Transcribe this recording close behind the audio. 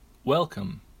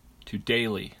Welcome to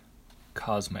Daily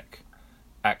Cosmic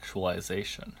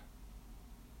Actualization.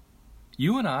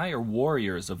 You and I are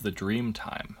warriors of the dream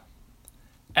time.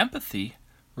 Empathy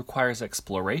requires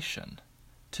exploration.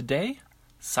 Today,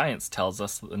 science tells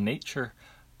us that the nature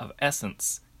of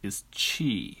essence is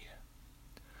chi.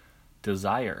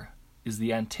 Desire is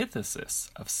the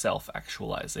antithesis of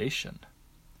self-actualization.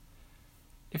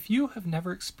 If you have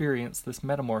never experienced this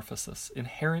metamorphosis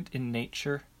inherent in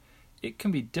nature, it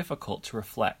can be difficult to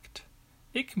reflect.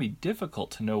 It can be difficult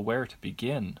to know where to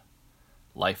begin.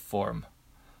 Life form,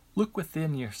 look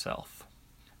within yourself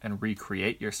and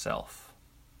recreate yourself.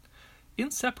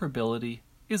 Inseparability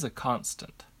is a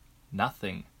constant.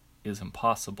 Nothing is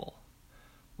impossible.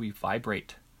 We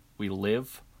vibrate, we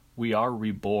live, we are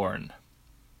reborn.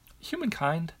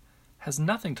 Humankind has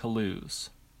nothing to lose.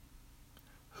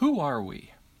 Who are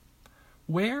we?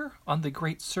 Where on the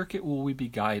great circuit will we be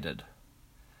guided?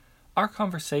 Our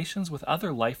conversations with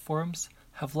other life forms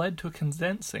have led to a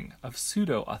condensing of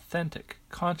pseudo-authentic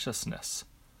consciousness.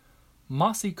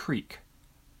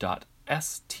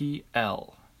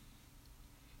 mossycreek.stl.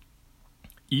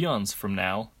 Eons from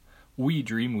now, we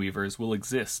Dreamweavers will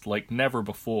exist like never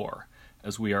before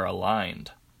as we are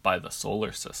aligned by the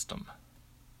solar system.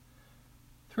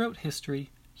 Throughout history,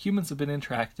 humans have been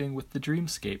interacting with the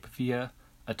dreamscape via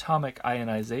atomic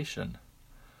ionization.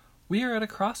 We are at a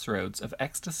crossroads of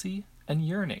ecstasy and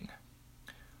yearning.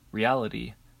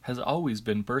 Reality has always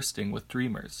been bursting with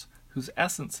dreamers whose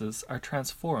essences are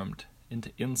transformed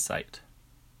into insight.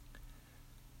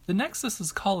 The Nexus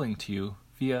is calling to you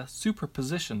via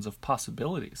superpositions of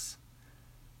possibilities.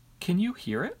 Can you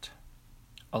hear it?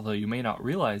 Although you may not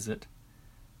realize it,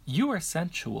 you are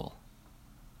sensual.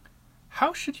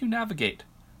 How should you navigate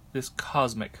this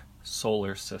cosmic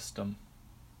solar system?